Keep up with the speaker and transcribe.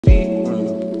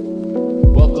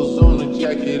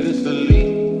jacket is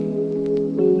elite.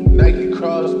 Nike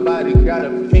crossbody got a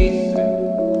piece.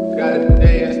 Gotta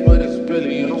dance, but it's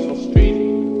really on some street.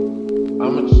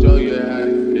 I'ma show you how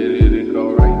to get it. It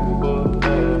go right foot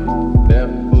up,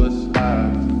 left foot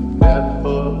slide, left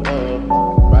foot up,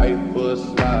 right foot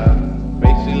slide.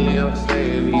 Basically, I'm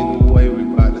saying either way we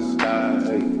bout to slide.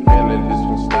 Hey, can't let this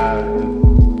one slide.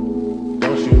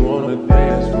 Don't you wanna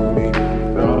dance with me?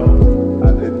 No, I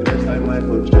could dance like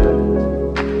Michael Jackson.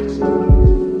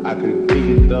 I could give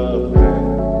you the back.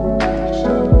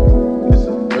 It's a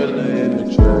thriller in the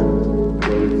track.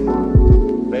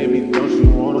 Baby, don't you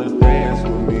wanna dance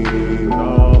with me?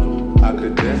 No, I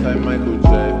could dance like Michael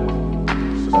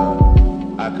Jackson.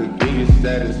 I could give you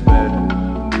satisfaction.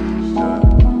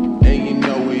 And you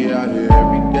know we out here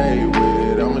every day with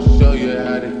it. I'ma show you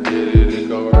how to get it. It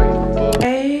go right foot.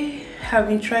 I have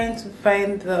been trying to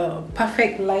find the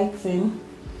perfect lighting.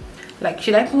 Like,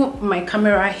 should I put my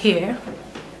camera here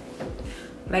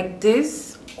like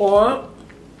this or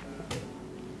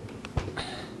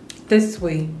this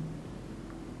way?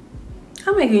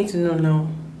 How am I going to know now?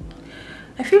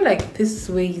 I feel like this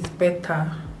way is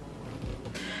better.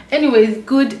 Anyways,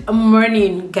 good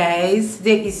morning guys.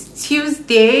 Today is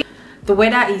Tuesday. The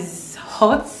weather is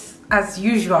hot as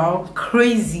usual,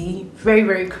 crazy,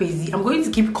 very crazy. I'm going to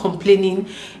keep complaining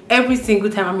every single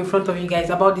time I'm in front of you guys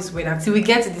about this weather till we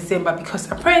get to December,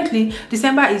 because apparently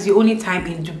December is the only time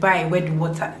in Dubai where the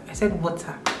water, I said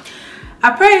water,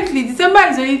 apparently December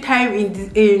is the only time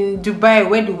in Dubai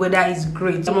where the weather is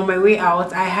great. I'm on my way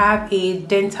out. I have a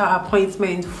dental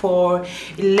appointment for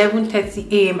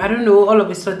 11:30 a.m. I don't know, all of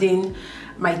a sudden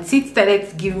my teeth started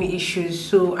to give me issues,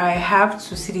 so I have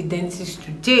to see the dentist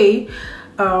today.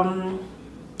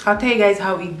 I'll tell you guys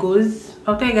how it goes.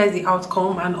 I'll tell you guys the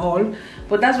outcome and all,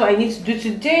 but that's what I need to do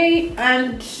today.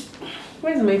 And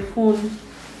where's my phone?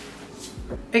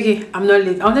 Okay, I'm not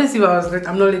late. I wanted to see if I was late.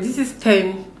 I'm not late. This is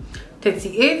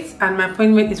 10:38 and my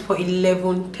appointment is for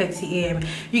 11:30 a.m.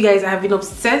 You guys, I have been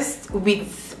obsessed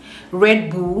with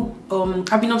Red Bull.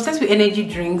 I've been obsessed with energy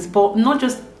drinks, but not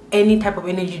just any type of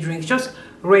energy drinks, just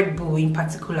Red Bull in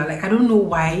particular. Like, I don't know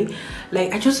why,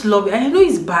 like I just love it. I know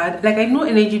it's bad, like I know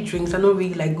energy drinks are not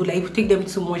really like good, like if you take them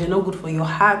too much they're not good for your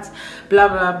heart, blah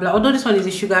blah blah. Although this one is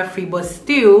a sugar free, but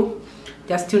still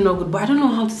they're still not good. But I don't know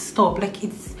how to stop. Like,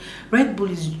 it's Red Bull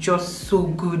is just so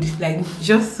good, like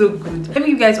just so good. Let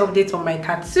me give you guys updates on my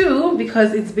tattoo,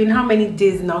 because it's been how many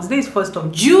days now? Today is 1st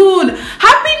of June.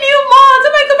 Happy new month!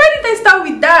 Oh my god, why did I start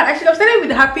with that? I should have started with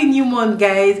the happy new month,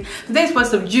 guys. Today is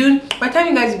 1st of June. By the time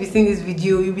you guys will be seeing this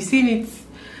video, you'll be seeing it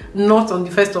not on the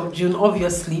 1st of June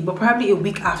obviously, but probably a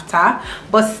week after.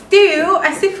 But still,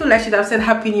 I still feel like I should have said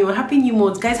happy new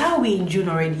month. Guys, how are we in June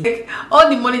already? Like, all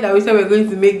the money that we said we're going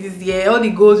to make this year, all the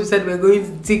goals we said we're going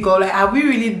to tick off, like, have we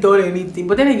really done anything?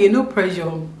 But then again, no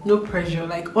pressure,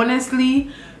 like honestly,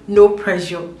 no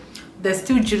pressure. There's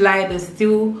still July, there's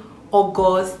still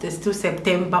August, there's still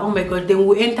September. Oh my god, then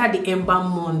we'll enter the Ember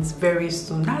months very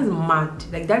soon. That's mad.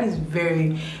 Like, that is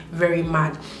very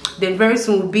mad. Then very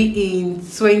soon we'll be in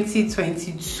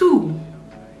 2022.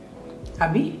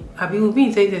 Abby will be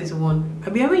in 2021.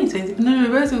 Abby, are we in 20? No,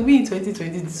 very soon we'll be in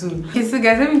 2022. Okay, so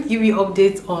guys, let me give you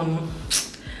updates on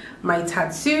my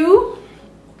tattoo.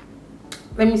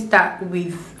 Let me start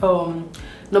with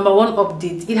number one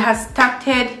update. It has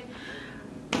started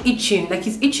itching. Like,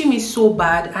 it's itching me so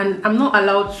bad, and I'm not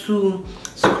allowed to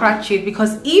scratch it,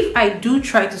 because if I do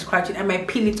try to scratch it, I might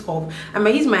peel it off. I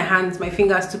might use my hands, my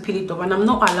fingers to peel it off, and I'm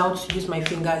not allowed to use my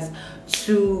fingers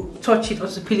to touch it or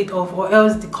to peel it off, or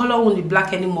else the color won't be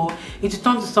black anymore. It will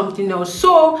turn to something else.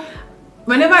 So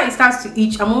whenever it starts to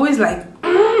itch, I'm always like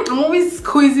I'm always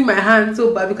squeezing my hand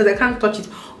so bad because I can't touch it.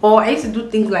 Or I used to do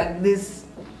things like this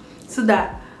so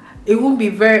that it won't be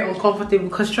very uncomfortable,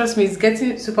 because trust me, it's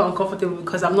getting super uncomfortable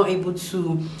because I'm not able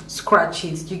to scratch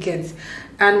it, you get.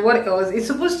 And what else? It's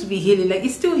supposed to be healing, like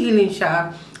it's still healing,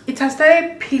 sha. It has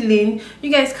started peeling.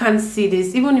 You guys can't see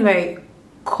this, even if I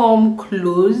come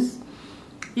close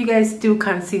you guys still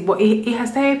can't see, but it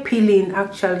has started peeling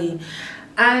actually.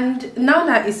 And now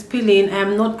that it's peeling, I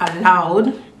am not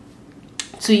allowed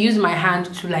to use my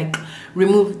hand to like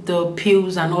remove the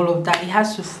peels and all of that. It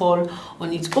has to fall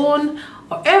on its own,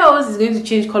 or else it's going to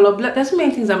change color. There's so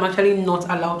many things I'm actually not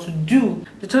allowed to do.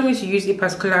 They told me to use a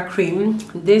particular cream.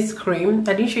 This cream,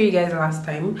 I didn't show you guys last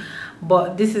time,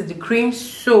 but this is the cream.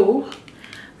 So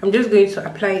I'm just going to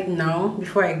apply it now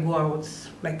before I go out,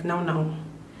 like now.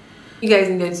 You guys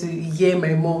needed to hear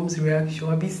my mom's reaction.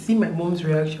 I've been seeing my mom's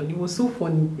reaction. It was so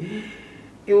funny.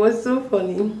 It was so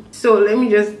funny. So let me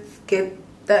just get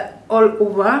that all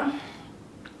over,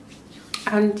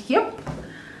 and yep,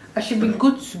 I should be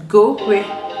good to go. Wait,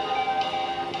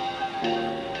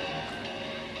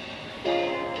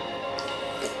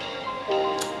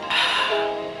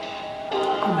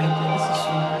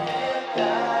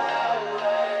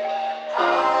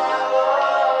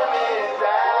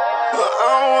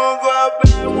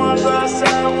 bad ones are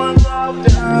sad ones are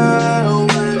down.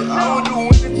 I would do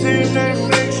anything that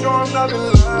makes sure I'm not the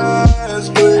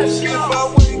last place. If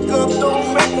I wake up,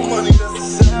 don't make no money, that's a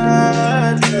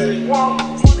sad day.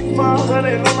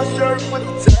 2,500 on my shirt with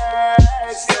the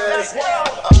tags.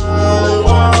 I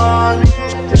want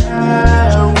it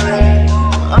that way.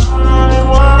 I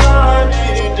want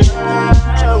it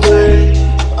that way.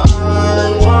 I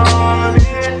want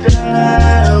it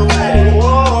that way.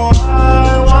 Whoa, I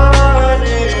want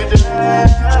it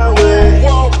that way.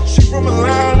 Whoa, she from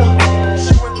Atlanta,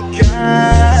 she went to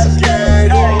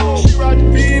Cascade. She ride the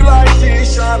beat like she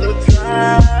shot the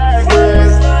drag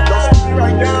race. Don't stop me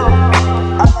right now,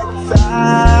 I like the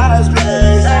fast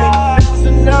pace. It was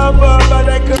enough, but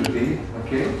I could.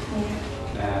 Okay,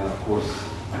 and of course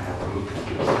I have to look at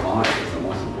your smile. It's the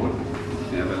most important.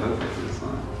 You have a look at your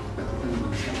smile.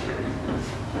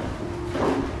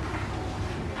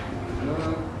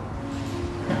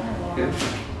 Okay.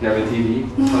 You have a TV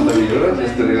in front of you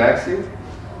just to relax you.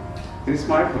 Can you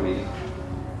smile for me?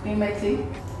 You might see.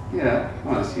 Yeah, I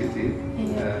want to see your teeth.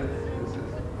 Yeah.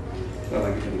 So I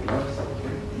give you the gloves.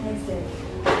 Nice day.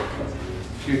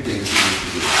 Few things you need to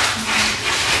do.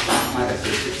 I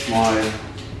assist smile.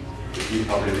 You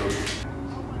probably look.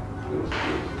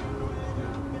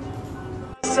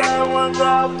 Someone's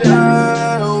up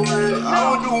down. I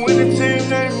would do anything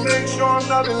that makes sure I'm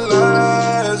not the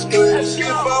last place. If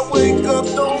I wake up,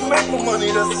 don't make no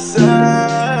money, that's a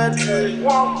sad day.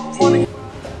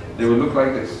 They will look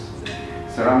like this.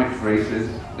 Ceramic phrases,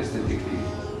 aesthetically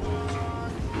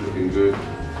looking good.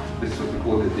 This is what we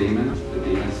call the Damon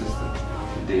system.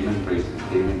 The Damon phrases,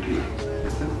 Damon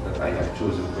system that I have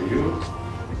chosen for you.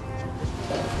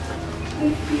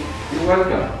 You're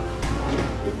welcome.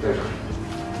 With pleasure.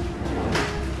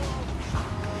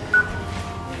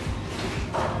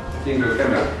 Seeing your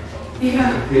camera?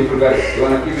 Yeah. You forgot it. You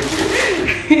want to keep it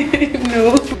here?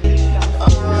 No. I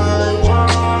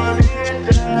want it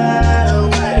that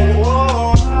way.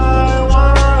 Whoa, I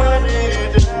want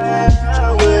it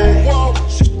that way.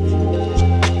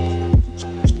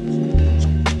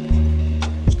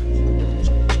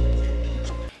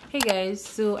 Hey guys,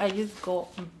 so I just got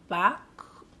back.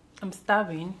 I'm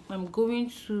starving. I'm going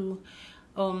to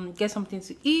get something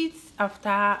to eat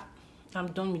after I'm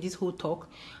done with this whole talk.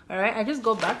 All right, I just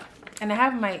got back and I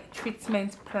have my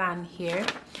treatment plan here,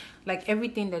 like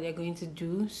everything that they're going to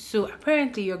do. So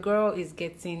apparently your girl is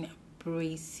getting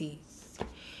braces.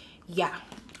 Yeah,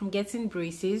 I'm getting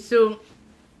braces. So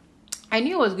I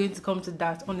knew I was going to come to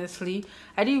that. Honestly,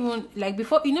 I didn't even like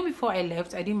before I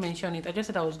left, I didn't mention it. I just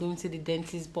said I was going to the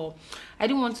dentist, but I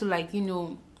didn't want to, like,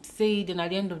 say then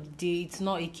at the end of the day it's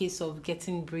not a case of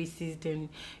getting braces, then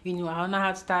I don't know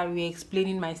how to start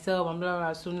re-explaining myself and blah,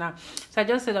 blah, blah. So I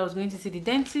just said I was going to see the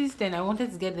dentist. Then I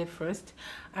wanted to get there first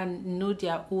and know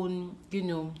their own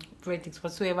verdicts,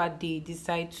 whatsoever they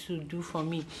decide to do for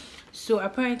me. So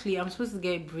apparently I'm supposed to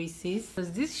get braces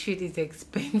because this shit is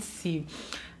expensive.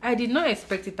 I did not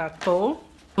expect it at all.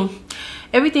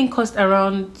 Everything cost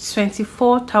around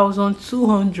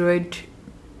 24,200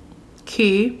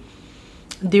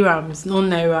 dirhams, no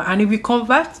naira. And if we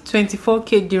convert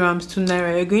 24k dirhams to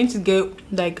naira, you're going to get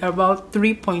like about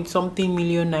 3 point something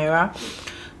million naira,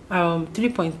 3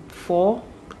 point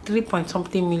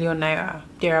something million naira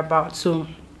thereabout. So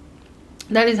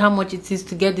that is how much it is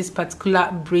to get this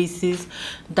particular braces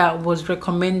that was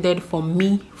recommended for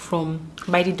me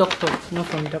by the doctor, not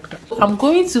from the doctor. I'm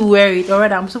going to wear it,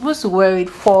 alright. I'm supposed to wear it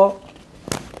for,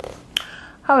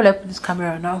 how will I put this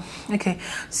camera now? Okay,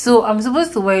 so I'm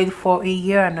supposed to wear it for 1.5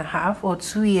 years or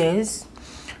 2 years,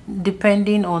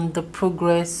 depending on the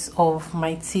progress of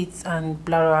my teeth and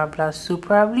blah blah blah. So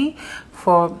probably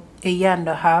for 1.5 years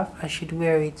I should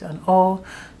wear it and all.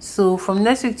 So from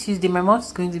next week Tuesday my mouth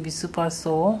is going to be super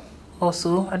sore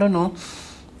also. I don't know,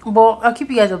 but I'll keep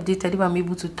you guys updated if I'm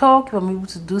able to talk, if I'm able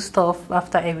to do stuff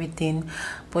after everything.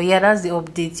 But yeah, that's the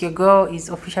update. Your girl is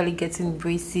officially getting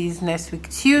braces next week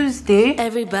Tuesday.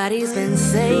 Everybody's been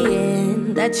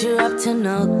saying that you're up to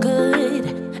no good.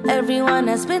 Everyone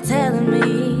has been telling me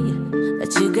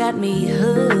that you got me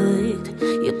hood.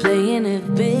 You're playing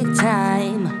it big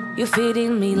time. You're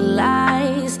feeding me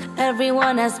lies.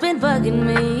 Everyone has been bugging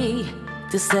me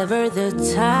to sever the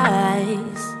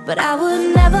ties, but I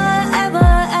would never,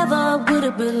 ever, ever would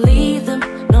have believed them.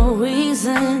 No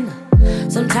reason.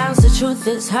 Sometimes the truth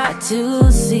is hard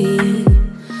to see,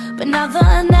 but now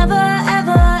the never,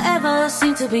 ever, ever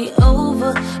seem to be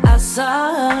over. I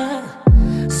saw her,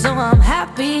 so I'm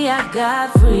happy I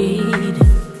got freed.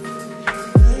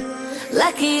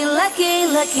 Lucky, lucky,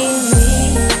 lucky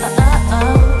me.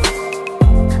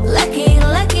 Lucky,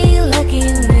 lucky, lucky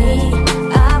me.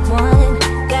 I won.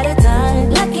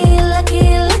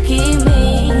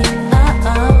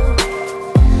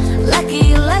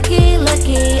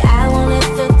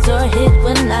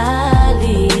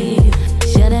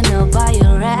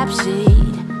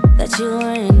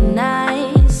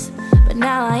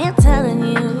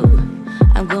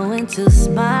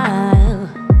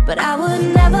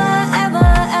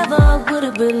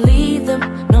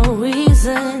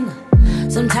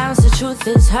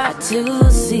 is hard to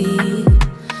see.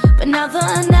 But now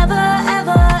the never,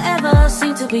 ever, ever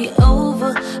seemed to be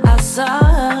over. I saw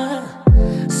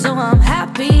her, so I'm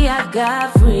happy I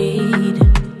got freed.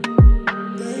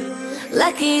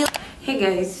 Lucky. Hey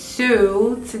guys,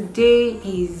 so today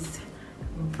is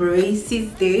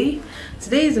braces day.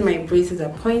 Today is my braces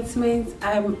appointment.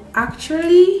 I'm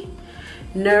actually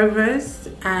nervous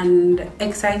and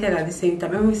excited at the same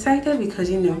time. I'm excited because,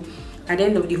 you know, at the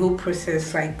end of the whole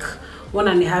process, like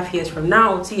 1.5 years from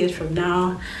now or 2 years from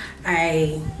now,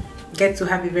 I get to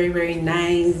have a very, very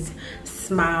nice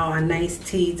smile and nice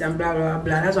teeth and blah blah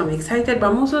blah. That's why I'm excited, but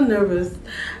I'm also nervous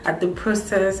at the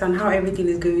process and how everything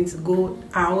is going to go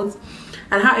out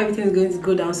and how everything is going to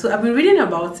go down. So I've been reading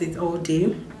about it all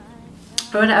day.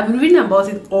 But I've been reading about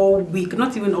it all week,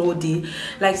 not even all day,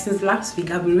 like since last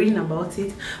week. I've been reading about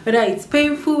it, whether it's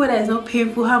painful, whether it's not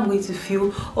painful, how I'm going to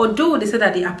feel. Although they said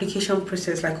that the application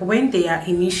process, like when they are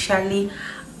initially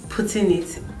putting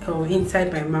it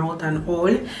inside my mouth and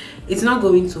all, it's not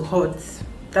going to hurt.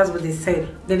 That's what they said.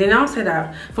 Then they now said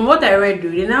that, from what I read,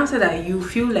 they now said that you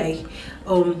feel like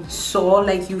sore,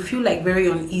 like you feel like very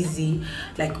uneasy,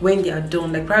 like when they are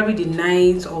done, like probably the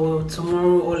night or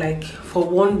tomorrow, or like for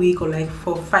 1 week, or like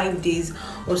for 5 days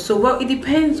or so. Well, it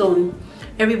depends on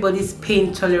everybody's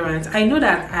pain tolerance. I know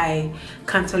that I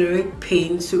can tolerate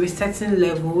pain to a certain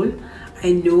level.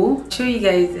 I know. I'll show you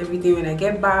guys everything when I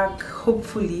get back,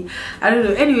 hopefully. I don't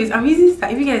know. Anyways, I'm using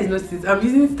stuff. If you guys notice, I'm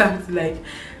using stuff to like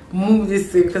move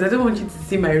this way because I don't want you to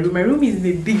see my room. My room is in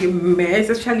a big mess,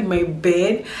 especially my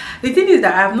bed. The thing is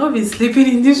that I have not been sleeping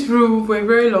in this room for a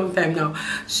very long time now,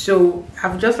 so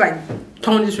I've just like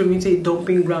turned this room into a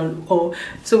dumping ground. Or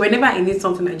so whenever I need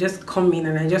something, I just come in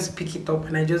and I just pick it up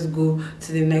and I just go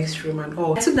to the next room and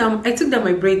all. I took down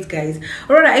my braids, guys.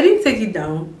 Or rather, I didn't take it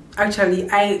down. Actually,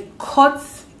 I cut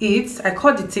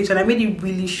the tips and I made it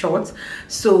really short.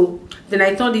 So then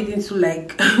I turned it into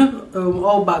like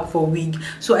all back for wig.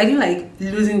 So I didn't like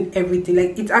losing everything.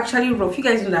 Like, it's actually rough. You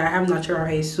guys know that I have natural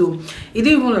hair, so it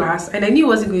didn't even last. And I knew it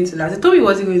wasn't going to last. They told me it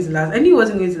wasn't going to last. I knew it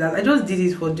wasn't going to last. I just did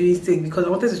it for doing sake because I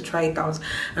wanted to try it out.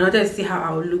 I wanted to see how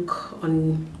I would look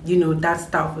on, you know, that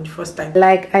style for the first time.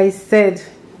 Like I said,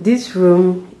 this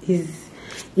room is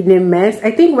in a mess.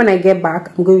 I think when I get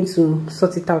back, I'm going to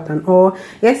sort it out and all.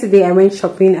 Yesterday I went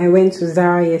shopping. I went to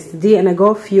Zara yesterday and I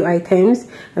got a few items.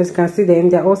 As you can see them,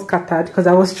 they're all scattered because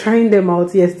I was trying them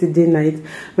out yesterday night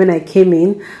when I came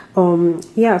in.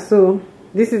 Yeah, so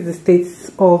this is the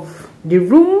state of the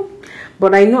room,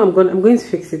 but I know I'm going to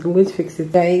fix it. I'm going to fix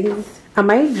it, guys. Am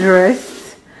I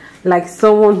dressed like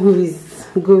someone who is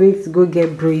going to go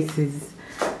get braces?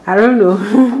 I don't know.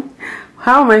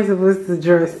 How am I supposed to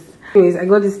dress? Anyways, I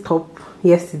got this top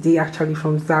yesterday actually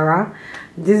from Zara.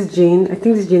 This jean, I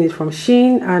think this jean is from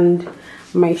Shein, and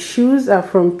my shoes are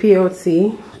from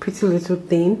PLT, Pretty Little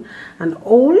Thing, and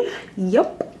all.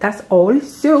 Yep, that's all.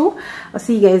 So I'll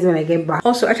see you guys when I get back.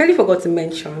 Also, I actually forgot to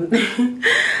mention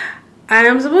I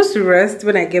am supposed to rest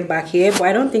when I get back here, but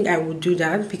I don't think I will do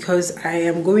that because I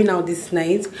am going out this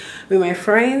night with my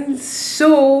friends.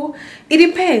 So it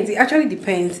depends. It actually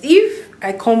depends. If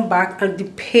I come back and the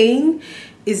pain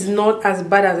is not as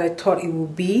bad as I thought it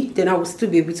would be, then I will still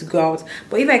be able to go out.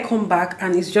 But if I come back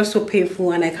and it's just so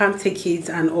painful and I can't take it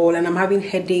and all, and I'm having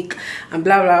headache and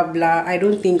blah blah blah, I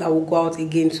don't think I will go out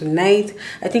again tonight.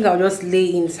 I think I'll just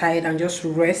lay inside and just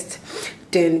rest.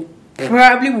 Then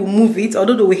probably will move it,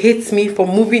 although they will hate me for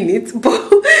moving it,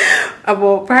 but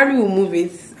probably will move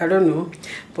it. I don't know.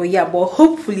 But yeah, but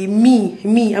hopefully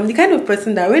me, I'm the kind of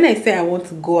person that when I say I want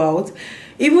to go out,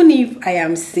 even if I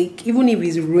am sick, even if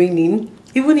it's raining,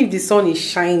 even if the sun is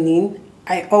shining,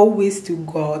 I always still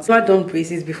go out. I've done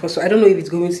braces before, so I don't know if it's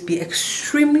going to be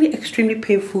extremely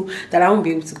painful that I won't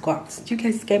be able to go out. Do you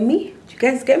guys get me? Do you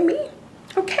guys get me?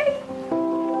 Okay.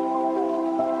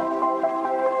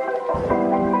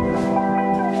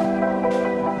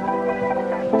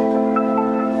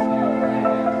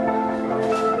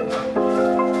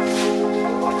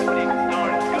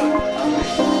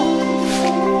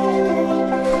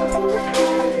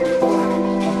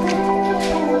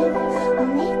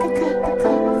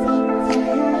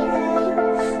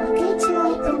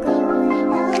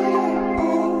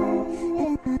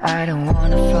 I don't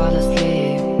wanna fall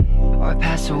asleep or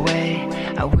pass away.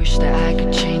 I wish that I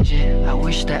could change it, I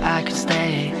wish that I could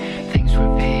stay. Things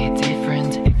would be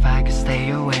different if I could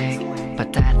stay awake,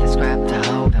 but death has grabbed a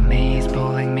hold of me, it's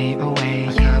pulling me away.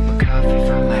 A cup of coffee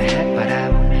from my head, but I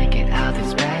won't make it out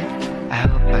this bed. I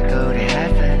hope I go to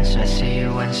heaven, so I see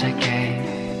you once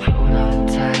again. Hold on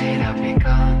tight, I'll be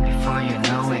gone before you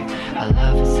know it. Our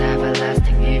love is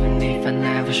everlasting, even if I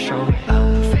never show it.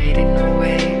 I'm fading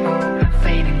away, oh, I'm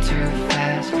fading too fast.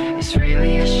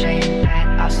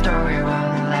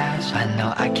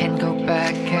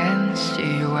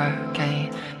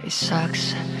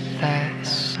 sucks,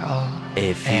 that's all.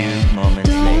 A few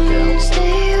moments later. Don't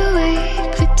stay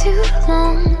awake for too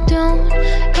long. Don't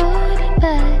go to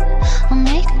bed. I'll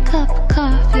make a cup of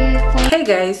coffee for Hey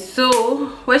guys, so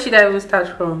where should I even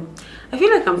start from? I feel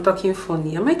like I'm talking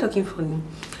funny. Am I talking funny?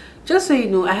 Just so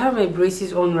you know, I have my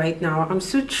braces on right now. I'm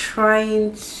still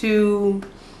trying to,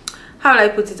 how will I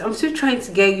put it? I'm still trying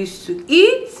to get used to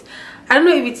it. I don't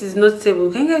know if it is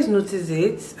noticeable. Can you guys notice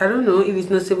it? I don't know if it's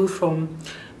noticeable from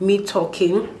me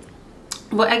talking,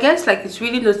 but I guess like it's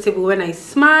really noticeable when I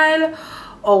smile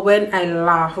or when I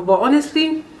laugh. But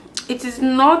honestly, it is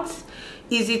not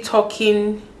easy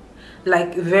talking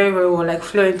like very well, like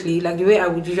fluently, like the way I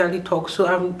would usually talk. So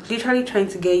I'm literally trying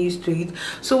to get used to it.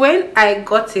 So when I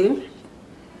got it,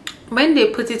 when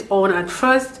they put it on at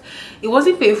first, it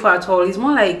wasn't painful at all. It's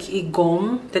more like a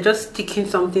gum. They're just sticking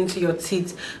something to your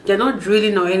teeth. They're not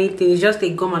drilling or anything. It's just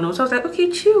a gum. And also I was like, okay,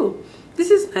 chill,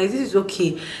 this is nice, this is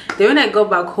okay. Then when I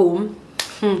got back home,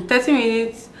 30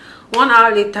 minutes, 1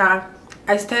 hour later,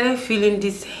 I started feeling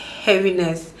this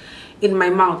heaviness in my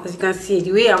mouth. As you can see,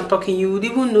 the way I'm talking, you would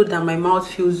even know that my mouth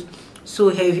feels so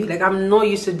heavy. Like I'm not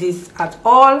used to this at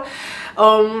all.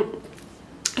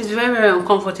 It's very, very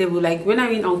uncomfortable. Like when I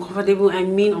mean uncomfortable, I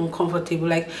mean uncomfortable.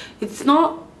 Like it's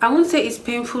not, I wouldn't say it's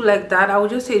painful like that. I would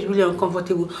just say it's really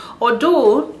uncomfortable.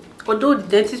 Although the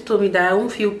dentist told me that I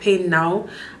won't feel pain now,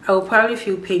 I will probably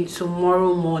feel pain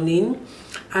tomorrow morning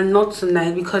and not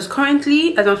tonight, because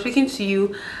currently as I'm speaking to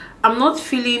you, I'm not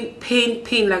feeling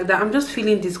pain like that. I'm just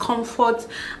feeling discomfort,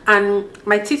 and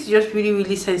my teeth are just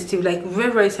really sensitive, like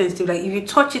very sensitive. Like if you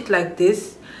touch it like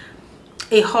this,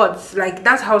 it hurts. Like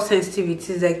that's how sensitive it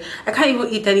is. Like I can't even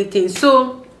eat anything.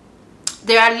 So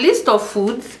there are a list of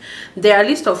foods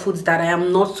that I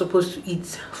am not supposed to eat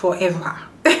forever.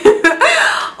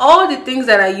 All the things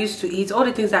that I used to eat, all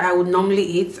the things that I would normally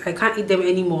eat, I can't eat them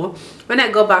anymore. When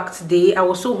I got back today, I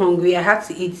was so hungry. I had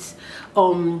to eat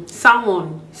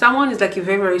salmon. Salmon is like a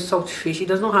very soft fish. It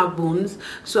does not have bones,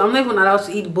 so I'm not even allowed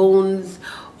to eat bones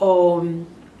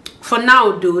for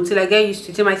now though, till I get used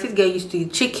to it, till my teeth get used to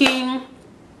it. Chicken,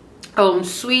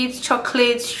 sweets,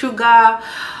 chocolates, sugar,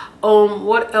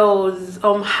 what else,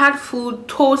 hard food,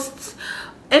 toasts,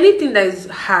 anything that is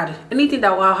hard, anything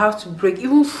that I'll have to break,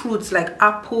 even fruits like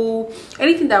apple,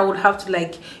 anything that I would have to,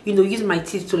 like, you know, use my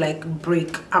teeth to like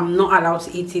break, I'm not allowed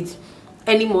to eat it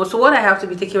anymore. So what I have to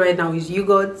be taking right now is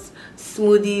yogurts,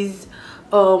 smoothies,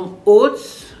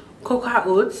 oats, cocoa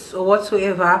oats or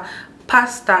whatsoever,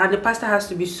 pasta, and the pasta has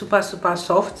to be super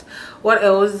soft. What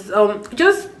else?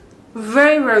 Just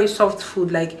very soft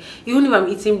food. Like even if I'm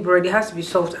eating bread, it has to be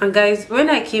soft. And guys, when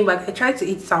I came back, I tried to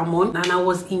eat salmon and I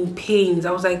was in pains.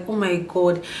 I was like, oh my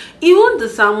god, even the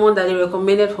salmon that they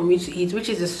recommended for me to eat, which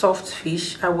is a soft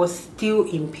fish, I was still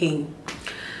in pain.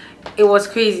 It was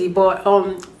crazy. But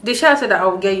the chef said that I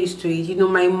will get used to it. You know,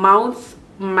 my mouth,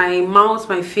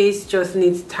 my face just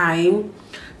needs time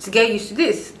to get used to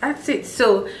this. That's it.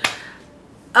 So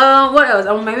what else?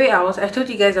 On my way out, I told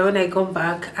you guys that when I come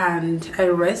back and I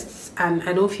rest and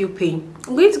I don't feel pain,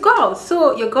 I'm going to go out.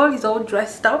 So your girl is all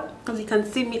dressed up. As you can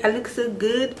see me, I look so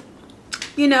good,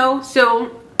 you know.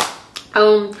 So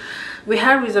we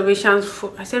had reservations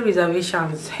for, I said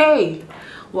reservations, hey,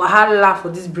 wahala for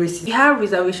this braces. We have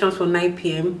reservations for 9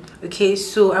 p.m. okay,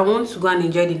 so I want to go and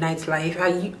enjoy the nightlife.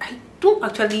 I don't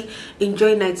actually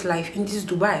enjoy nightlife in this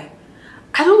Dubai.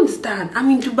 I don't understand. I'm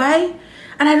in Dubai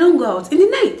and I don't go out in the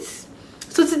night.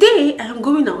 So today I am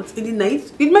going out in the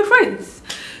night with my friends.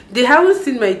 They haven't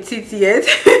seen my teeth yet.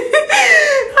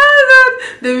 Oh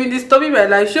god, they've been disturbing my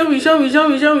life. Show me.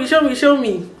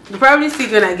 You'll probably see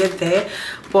it when I get there,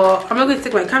 but I'm not going to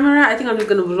take my camera. I think I'm just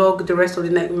going to vlog the rest of the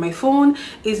night with my phone.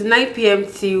 It's 9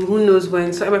 p.m. till who knows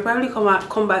when, so I might probably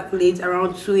come back late,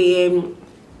 around 2 a.m.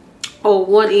 or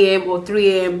 1 a.m. or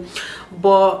 3 a.m.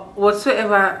 but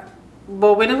whatsoever.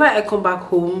 But whenever I come back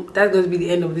home, that's going to be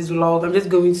the end of this vlog. I'm just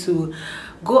going to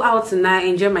go out tonight,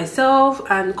 enjoy myself,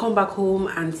 and come back home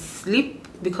and sleep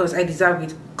because I deserve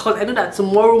it. Because I know that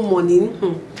tomorrow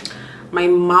morning, my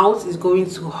mouth is going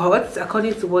to hurt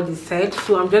according to what they said.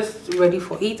 So I'm just ready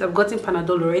for it. I've gotten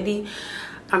Panadol already.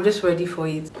 I'm just ready for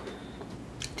it.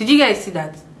 Did you guys see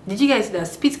that? Did you guys see that?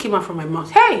 Spit came out from my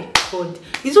mouth. Hey, God,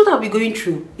 this is what I'll be going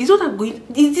through. This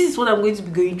is what I'm going to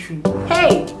be going through.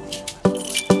 Hey.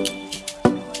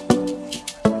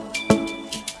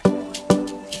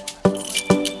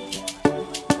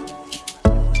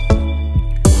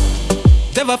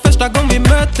 Det var första gången vi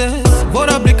möttes.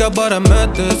 Våra blickar bara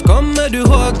möttes. Kommer du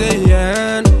ihåg det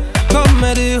igen?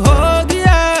 Kommer du ihåg det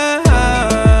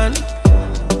igen?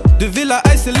 Du vill ha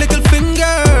ice and little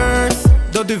fingers.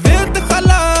 Då du vet det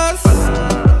chalas.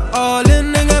 All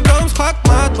in, inga bromskloss.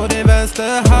 schackmat på din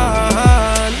vänster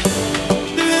hand.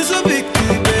 Du är så viktig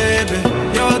baby,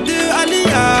 ja du är